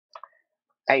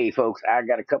Hey folks, I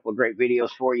got a couple of great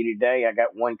videos for you today. I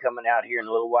got one coming out here in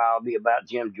a little while. It'll be about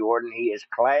Jim Jordan. He is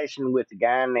clashing with a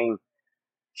guy named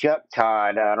Chuck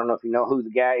Todd. I don't know if you know who the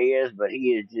guy is, but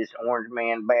he is just orange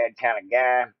man bad kind of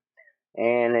guy.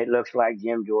 And it looks like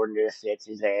Jim Jordan just sets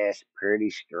his ass pretty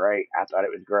straight. I thought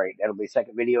it was great. That'll be the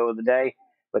second video of the day.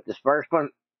 But this first one,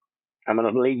 I'm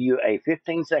going to leave you a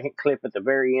 15-second clip at the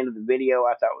very end of the video.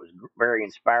 I thought it was very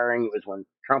inspiring. It was when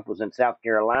Trump was in South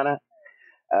Carolina.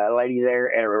 A lady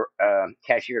there at a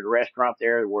cashier at a restaurant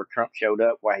there where Trump showed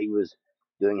up while he was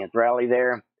doing his rally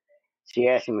there. She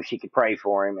asked him if she could pray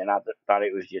for him, and I thought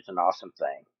it was just an awesome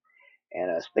thing.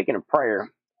 And speaking of prayer,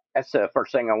 that's the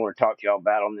first thing I want to talk to y'all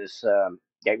about on this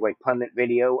Gateway Pundit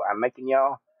video I'm making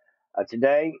y'all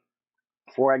today.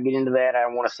 Before I get into that, I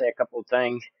want to say a couple of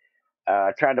things.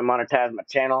 I tried to monetize my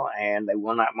channel, and they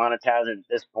will not monetize it at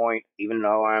this point, even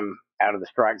though I'm out of the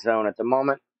strike zone at the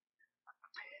moment.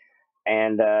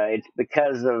 And it's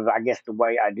because of, I guess, the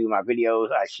way I do my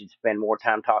videos. I should spend more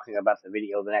time talking about the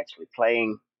video than actually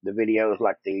playing the videos,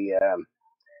 like the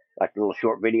little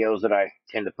short videos that I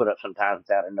tend to put up sometimes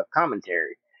without enough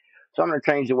commentary. So I'm going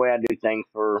to change the way I do things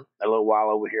for a little while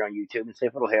over here on YouTube and see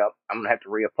if it'll help. I'm going to have to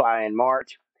reapply in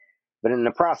March. But in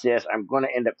the process, I'm going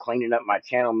to end up cleaning up my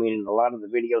channel, meaning a lot of the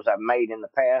videos I've made in the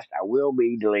past, I will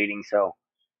be deleting. So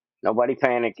nobody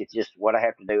panic. It's just what I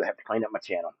have to do. I have to clean up my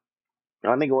channel. Now,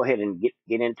 let me go ahead and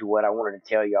get into what I wanted to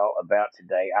tell y'all about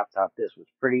today. I thought this was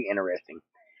pretty interesting.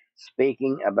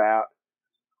 Speaking about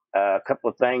a couple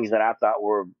of things that I thought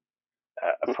were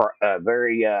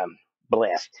very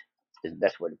blessed, is the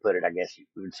best way to put it, I guess you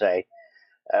would say.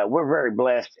 We're very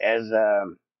blessed as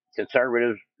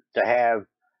conservatives to have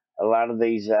a lot of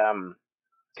these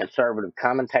conservative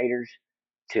commentators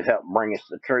to help bring us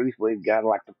the truth. We've got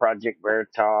like the Project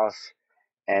Veritas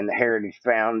and the Heritage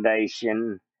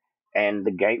Foundation and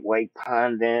the Gateway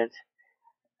Pundit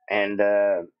and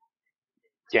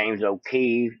James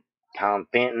O'Keefe, Tom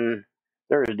Fenton.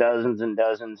 There's dozens and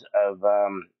dozens of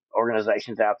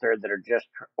organizations out there that are just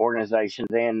organizations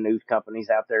and news companies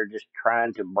out there just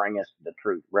trying to bring us the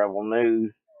truth. Rebel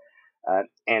News.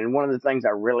 And one of the things I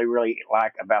really, really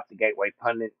like about the Gateway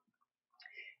Pundit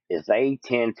is they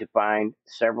tend to find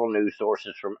several news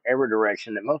sources from every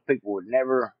direction that most people would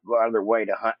never go out of their way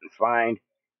to hunt and find.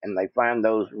 And they find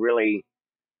those really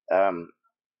um,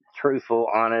 truthful,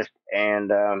 honest,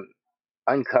 and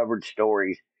uncovered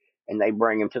stories, and they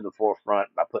bring them to the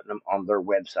forefront by putting them on their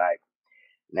website.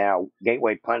 Now,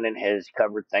 Gateway Pundit has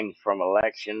covered things from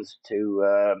elections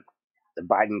to the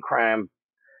Biden crime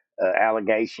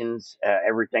allegations,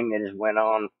 everything that has went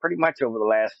on pretty much over the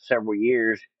last several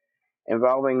years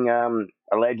involving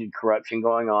alleged corruption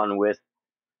going on with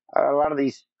a lot of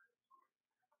these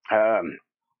um,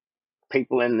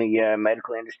 people in the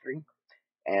medical industry.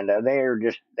 And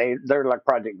they're like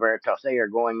Project Veritas. They are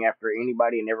going after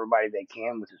anybody and everybody they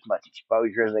can with as much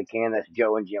exposure as they can. That's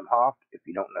Joe and Jim Hoft. If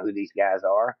you don't know who these guys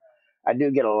are, I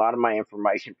do get a lot of my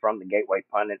information from the Gateway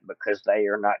Pundit because they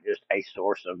are not just a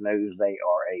source of news. They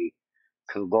are a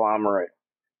conglomerate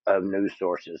of news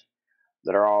sources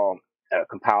that are all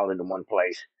compiled into one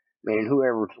place. I mean,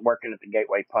 whoever's working at the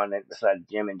Gateway Pundit, besides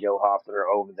Jim and Joe Hoft, that are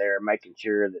over there making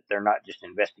sure that they're not just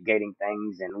investigating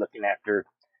things and looking after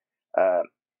uh,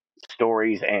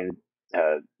 stories and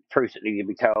truths that need to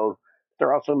be told.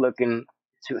 They're also looking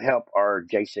to help our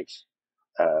J6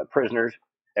 prisoners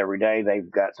every day.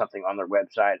 They've got something on their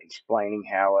website explaining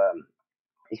how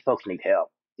these folks need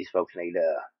help. These folks need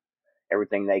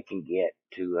everything they can get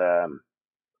to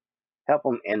help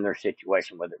them in their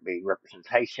situation, whether it be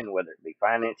representation, whether it be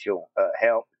financial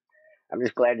help. I'm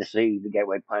just glad to see the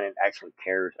Gateway Pundit actually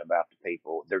cares about the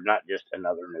people. They're not just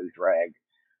another news rag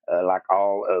like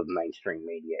all of mainstream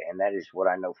media. And that is what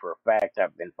I know for a fact.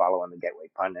 I've been following the Gateway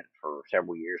Pundit for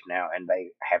several years now, and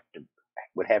they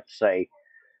would have to say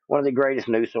one of the greatest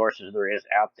news sources there is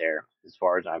out there, as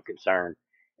far as I'm concerned,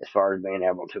 as far as being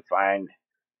able to find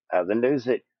the news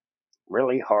that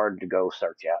really hard to go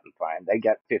search out and find. They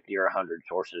got 50 or 100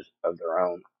 sources of their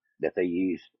own that they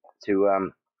use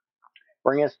to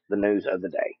bring us the news of the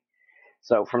day.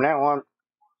 So from now on,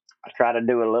 I try to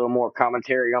do a little more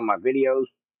commentary on my videos,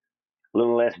 a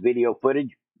little less video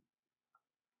footage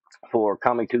for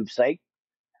CommyTube's sake.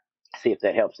 See if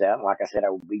that helps out. Like I said, I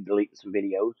will be deleting some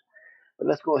videos. But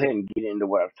let's go ahead and get into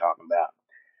what I was talking about.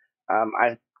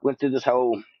 I went through this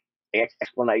whole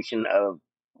explanation of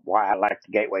why I like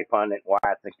the Gateway Pundit, why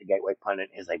I think the Gateway Pundit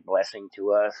is a blessing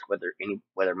to us,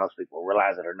 whether most people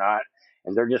realize it or not.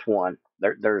 And they're just one.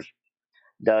 There's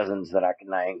dozens that I can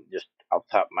name just off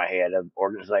the top of my head of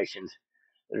organizations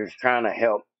that are just trying to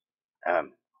help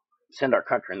um, send our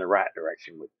country in the right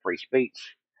direction with free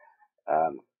speech,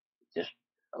 just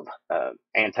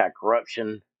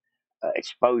anti-corruption,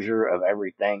 exposure of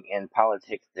everything in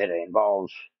politics that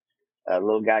involves a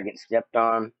little guy getting stepped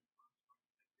on.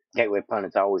 Gateway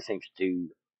Pundits always seems to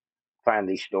find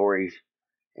these stories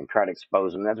and try to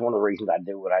expose them. That's one of the reasons I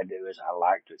do what I do is I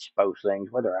like to expose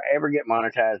things, whether I ever get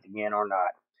monetized again or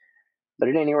not. But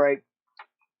at any rate,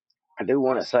 I do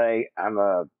want to say I'm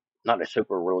not a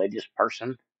super religious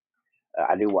person.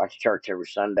 I do watch church every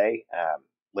Sunday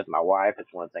with my wife.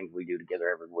 It's one of the things we do together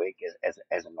every week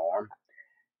as a norm.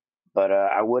 But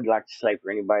I would like to say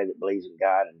for anybody that believes in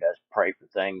God and does pray for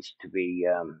things to be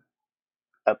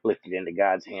uplifted into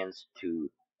God's hands to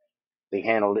be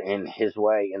handled in His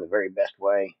way, in the very best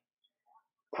way,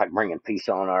 like bringing peace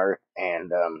on earth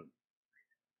and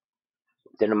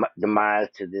the demise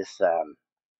to this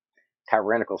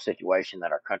tyrannical situation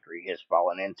that our country has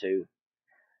fallen into.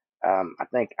 I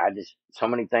think so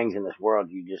many things in this world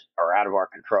you just are out of our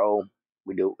control.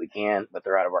 We do what we can, but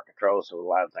they're out of our control. So a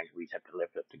lot of things we just have to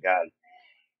lift up to God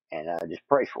and just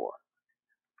pray for.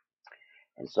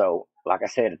 And so, like I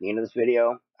said, at the end of this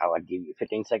video, I like to give you a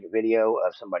 15-second video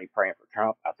of somebody praying for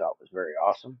Trump. I thought was very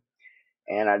awesome.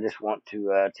 And I just want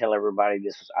to tell everybody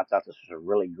I thought this was a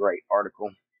really great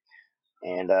article.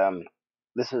 And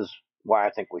this is why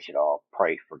I think we should all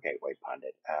pray for Gateway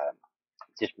Pundit.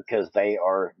 Just because they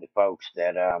are the folks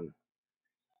that are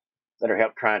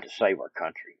help trying to save our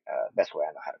country. Best way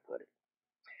I know how to put it.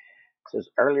 It says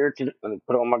let me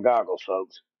put on my goggles,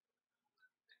 folks.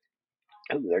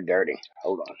 Oh, they're dirty.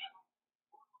 Hold on.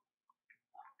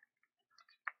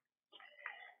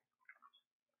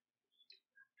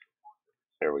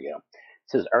 There we go. It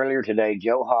says earlier today,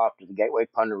 Joe Hoft of the Gateway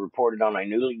Pundit reported on a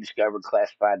newly discovered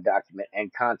classified document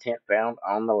and content found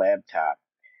on the laptop.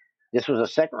 This was a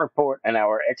second report in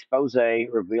our expose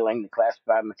revealing the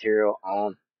classified material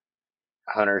on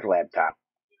Hunter's laptop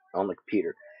on the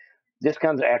computer. This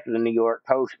comes after the New York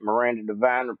Post Miranda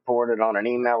Devine reported on an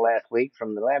email last week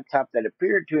from the laptop that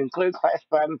appeared to include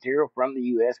classified material from the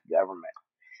U.S. government.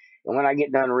 And when I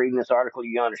get done reading this article,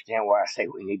 you understand why I say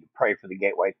we need to pray for the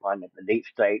Gateway Pundit. The deep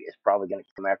state is probably going to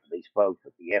come after these folks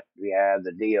with the FBI,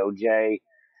 the DOJ,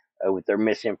 with their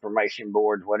misinformation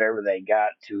boards, whatever they got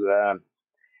to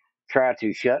try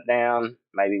to shut down,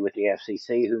 maybe with the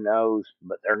FCC, who knows,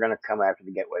 but they're going to come after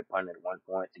the Gateway Pundit at one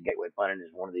point. The Gateway Pundit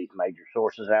is one of these major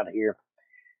sources out here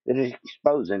that is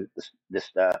exposing this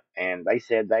stuff, and they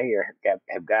said they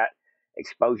have got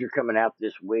exposure coming out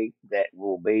this week that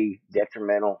will be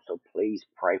detrimental, so please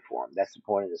pray for them. That's the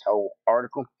point of this whole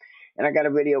article. And I got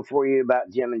a video for you about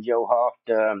Jim and Joe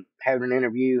Hoft having an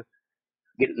interview,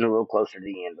 getting a little closer to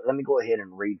the end. But let me go ahead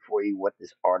and read for you what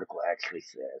this article actually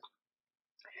says.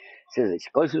 It says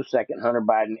exclusive second Hunter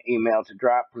Biden email to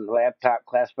drop from the laptop,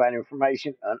 classified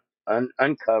information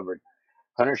uncovered.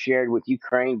 Hunter shared with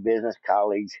Ukraine business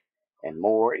colleagues, and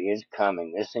more is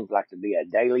coming. This seems like to be a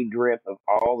daily drip of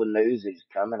all the news that is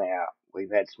coming out.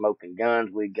 We've had smoking guns,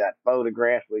 we've got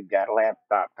photographs, we've got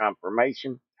laptop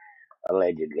confirmation,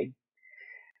 allegedly.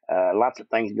 Lots of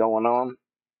things going on.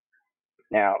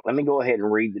 Now, let me go ahead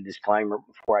and read the disclaimer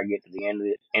before I get to the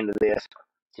end of this,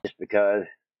 just because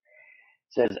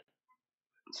it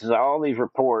says all these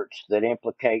reports that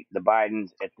implicate the Bidens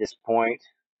at this point,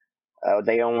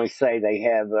 they only say they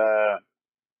have.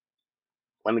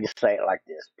 Let me just say it like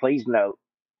this. Please note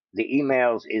the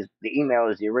email is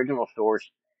the original source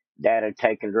data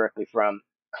taken directly from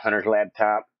Hunter's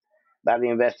laptop by the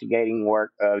investigating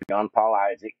work of John Paul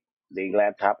Isaac, the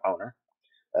laptop owner,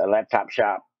 laptop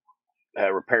shop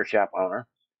repair shop owner.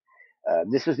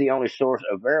 This is the only source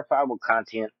of verifiable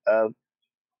content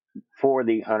for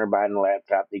the Hunter Biden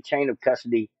laptop. The chain of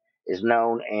custody is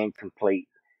known and complete.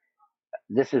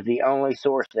 This is the only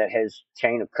source that has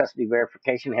chain of custody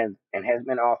verification has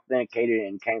been authenticated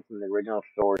and came from the original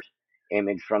source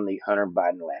image from the Hunter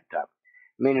Biden laptop,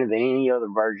 meaning that any other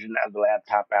version of the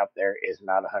laptop out there is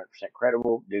not 100%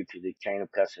 credible due to the chain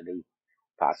of custody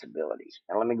possibilities.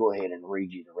 Now, let me go ahead and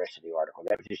read you the rest of the article.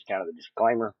 That was just kind of the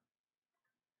disclaimer.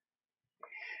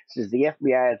 It says the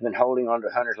FBI has been holding onto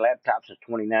Hunter's laptop since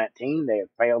 2019. They have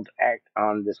failed to act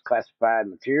on this classified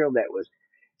material that was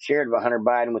shared by Hunter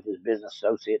Biden with his business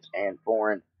associates and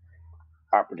foreign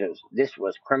operatives. This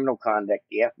was criminal conduct.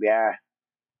 The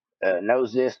FBI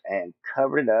knows this and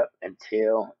covered it up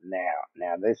until now.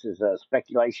 Now, this is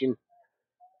speculation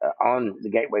on the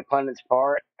Gateway Pundit's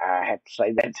part. I have to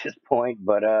say that at this point,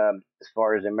 but as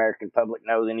far as the American public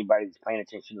knows, anybody that's paying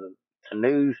attention to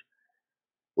news,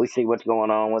 we see what's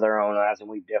going on with our own eyes, and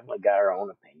we've definitely got our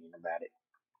own opinion about it.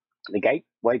 The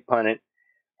Gateway Pundit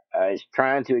is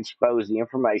trying to expose the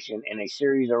information in a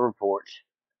series of reports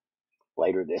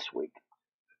later this week.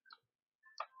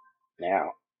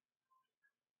 Now,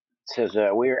 it says,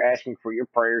 we are asking for your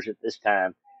prayers at this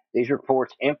time. These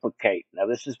reports implicate, now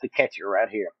this is the catcher right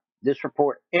here. This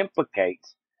report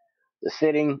implicates the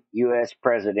sitting U.S.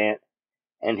 president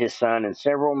and his son in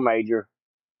several major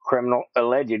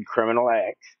alleged criminal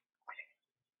acts,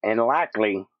 and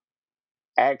likely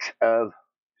acts of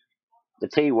the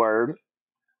T word,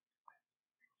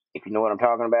 if you know what I'm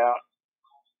talking about,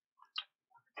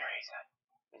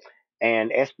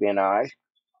 and espionage,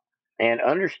 and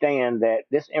understand that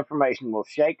this information will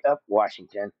shake up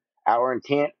Washington. Our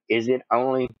intent is to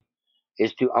only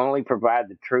provide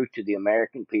the truth to the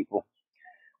American people.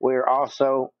 We are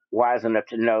also wise enough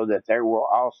to know that there will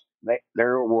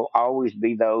always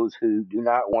be those who do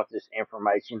not want this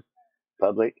information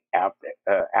out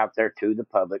there to the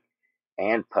public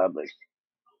and published.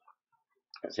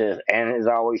 It says, and as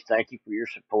always, thank you for your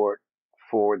support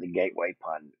for the Gateway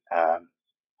Pundit.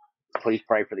 Please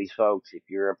pray for these folks if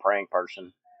you're a praying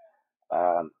person.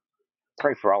 Um,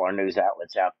 Pray for all our news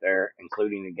outlets out there,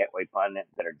 including the Gateway Pundit,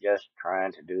 that are just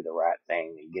trying to do the right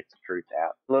thing and get the truth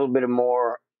out.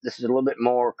 This is a little bit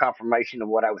more confirmation of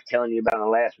what I was telling you about in the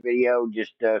last video,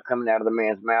 just coming out of the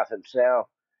man's mouth himself,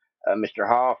 Mr.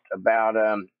 Hoft, about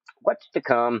what's to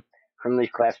come from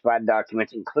these classified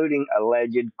documents, including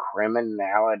alleged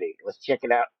criminality. Let's check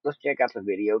it out. Let's check out the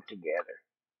video together.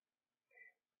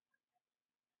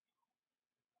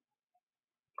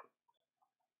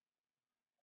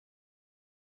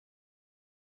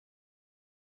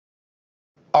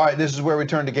 All right, this is where we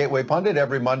turn to Gateway Pundit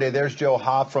every Monday. There's Joe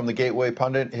Hoff from the Gateway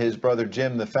Pundit, his brother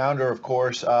Jim, the founder, of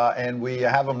course, and we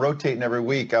have them rotating every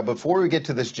week. Before we get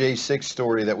to this J6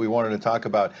 story that we wanted to talk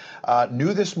about,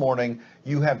 new this morning,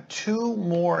 you have 2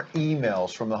 more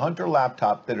emails from the Hunter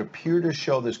laptop that appear to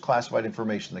show this classified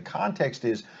information. The context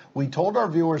is, we told our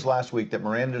viewers last week that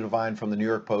Miranda Devine from the New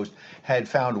York Post had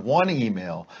found one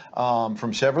email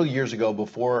from several years ago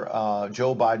before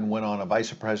Joe Biden went on a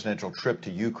vice presidential trip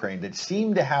to Ukraine that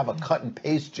seemed to have a cut and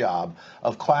paste job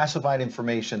of classified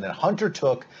information that Hunter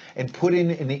took and put in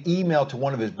an email to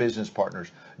one of his business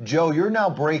partners. Joe, you're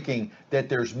now breaking that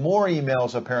there's more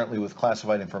emails apparently with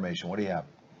classified information. What do you have?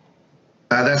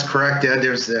 That's correct, Ed.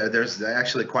 There's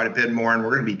actually quite a bit more, and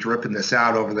we're going to be dripping this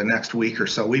out over the next week or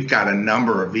so. We've got a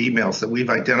number of emails that we've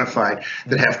identified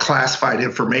that have classified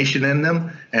information in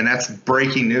them, and that's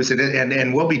breaking news.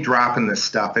 And we'll be dropping this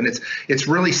stuff, and it's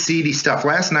really seedy stuff.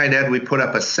 Last night, Ed, we put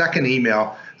up a second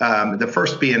email. The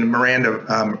first being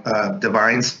Miranda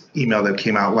Devine's email that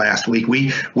came out last week.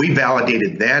 We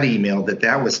validated that email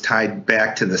that was tied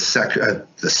back to the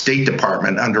State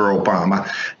Department under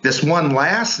Obama. This one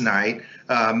last night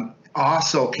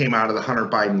also came out of the Hunter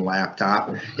Biden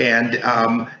laptop,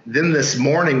 and then this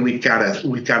morning we've got a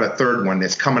third one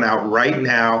that's coming out right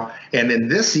now. And in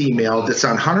this email that's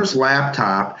on Hunter's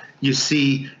laptop, you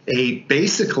see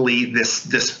basically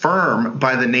this firm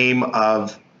by the name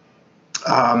of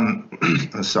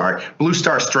Blue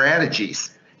Star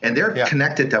Strategies, and they're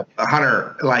connected to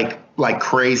Hunter like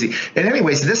crazy. And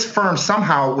anyways, this firm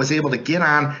somehow was able to get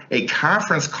on a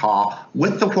conference call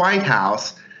with the White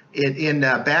House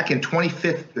back in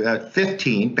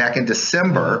 2015, back in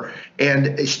December,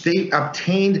 and they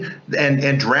obtained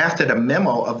and drafted a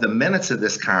memo of the minutes of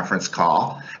this conference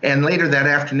call, and later that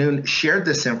afternoon shared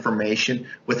this information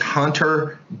with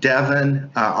Hunter, Devin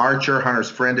Archer,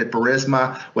 Hunter's friend at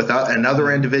Burisma, with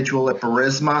another individual at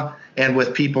Burisma, and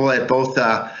with people at both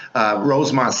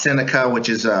Rosemont Seneca, which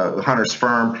is Hunter's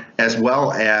firm, as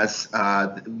well as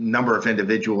a number of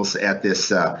individuals at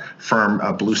this firm,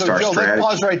 Blue Star Joe, Strategy.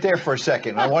 Let's pause right there for a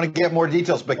second. I want to get more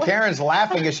details, but Karen's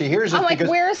laughing as she hears it. I'm like,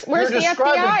 where's the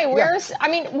FBI?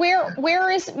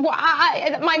 Where is?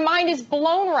 My mind is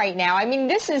blown right now. I mean,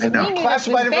 this is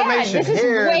classified information. This is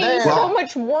way so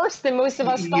much worse than most of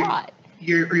us thought.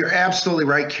 You're absolutely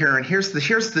right, Karen. Here's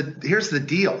the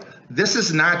deal. This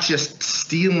is not just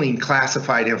stealing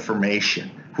classified information,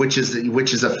 which is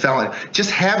a felony.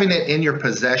 Just having it in your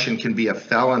possession can be a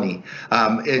felony.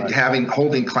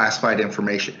 Holding classified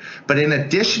information. But in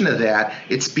addition to that,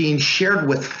 it's being shared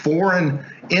with foreign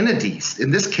entities. In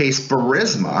this case,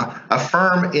 Burisma, a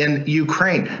firm in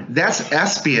Ukraine. That's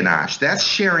espionage. That's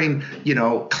sharing,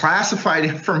 classified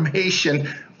information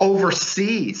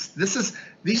overseas.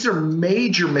 These are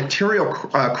major material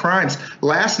crimes.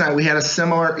 Last night we had a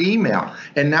similar email,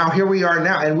 and now here we are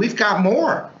now, and we've got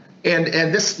more. And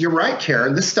this, you're right,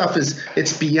 Karen. This stuff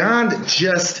it's beyond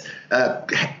just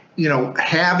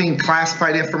having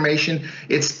classified information.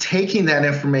 It's taking that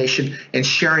information and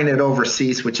sharing it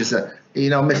overseas, which is a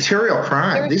material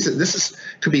crime. This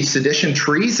could be sedition,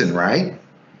 treason, right?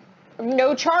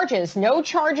 no charges,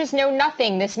 no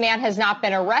nothing. This man has not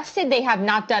been arrested. They have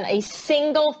not done a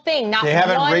single thing. They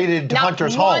haven't raided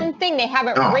Hunter's home. Not one thing. They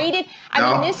haven't raided.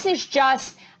 I mean, this is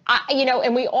just, you know,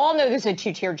 and we all know there's a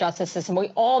two-tier justice system.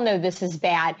 We all know this is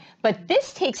bad. But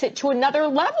this takes it to another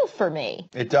level for me.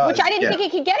 It does. Which I didn't think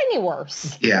it could get any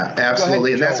worse. Yeah,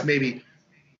 absolutely. Ahead, and that's maybe...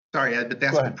 Sorry, Ed, but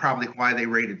that's probably why they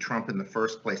raided Trump in the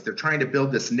first place. They're trying to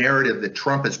build this narrative that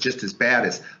Trump is just as bad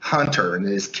as Hunter and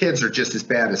his kids are just as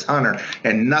bad as Hunter,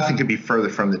 and nothing could be further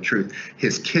from the truth.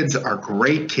 His kids are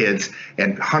great kids,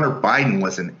 and Hunter Biden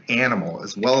was an animal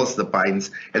as well as the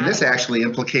Bidens. And this actually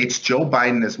implicates Joe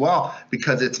Biden as well,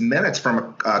 because it's minutes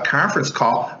from a conference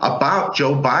call about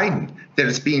Joe Biden that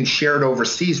is being shared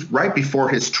overseas right before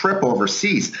his trip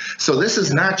overseas. So this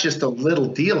is not just a little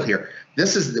deal here.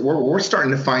 This is we're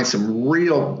starting to find some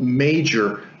real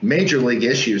major league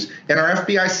issues, and our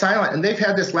FBI silent, and they've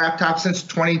had this laptop since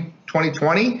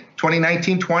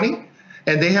 2019-20,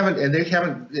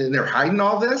 and they're hiding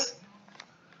all this.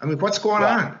 I mean, what's going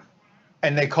on?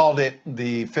 And they called it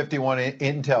the 51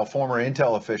 former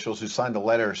Intel officials who signed a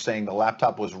letter saying the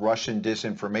laptop was Russian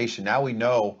disinformation. Now we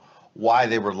know why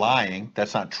they were lying.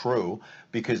 That's not true,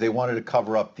 because they wanted to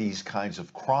cover up these kinds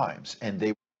of crimes, and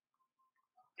they.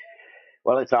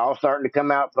 Well, it's all starting to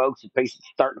come out, folks. The pieces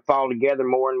starting to fall together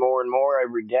more and more and more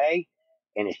every day.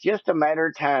 And it's just a matter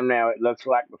of time now, it looks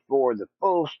like, before the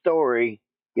full story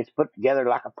gets put together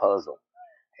like a puzzle.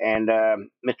 And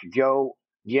Mr.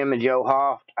 Jim and Joe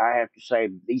Hoft, I have to say,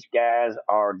 these guys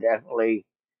are definitely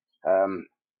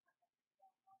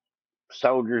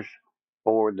soldiers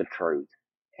for the truth.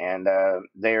 And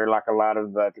they're like a lot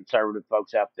of conservative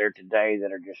folks out there today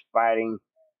that are just fighting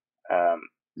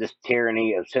this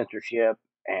tyranny of censorship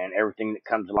and everything that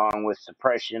comes along with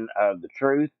suppression of the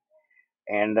truth.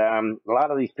 And a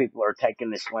lot of these people are taking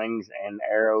the slings and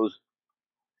arrows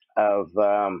of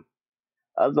the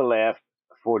left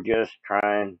for just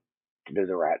trying to do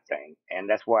the right thing. And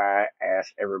that's why I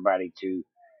ask everybody to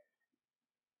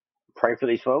pray for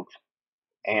these folks.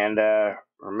 And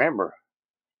remember,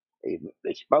 the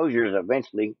exposure is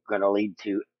eventually going to lead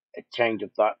to a change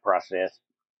of thought process,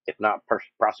 if not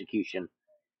prosecution,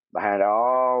 behind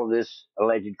all this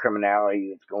alleged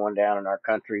criminality that's going down in our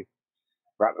country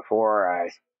right before our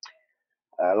eyes.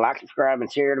 Like, subscribe,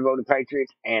 and share to Vote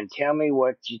Patriots. And tell me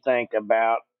what you think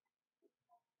about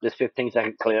this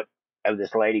 15-second clip of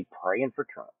this lady praying for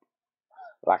Trump.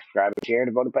 Like, subscribe, and share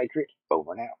to Vote Patriots.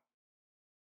 Over now.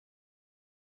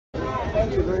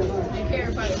 Thank you very much. You care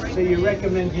about freedom. So you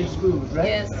recommend his food, right?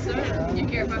 Yes, sir. You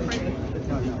care about freedom?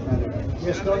 No.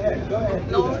 Yes, go ahead.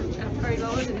 Lord, I pray,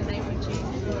 Lord, in the name of Jesus,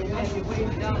 as you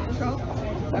wave Donald Trump,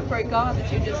 I pray, God, that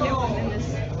you just help him in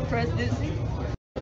this presidency.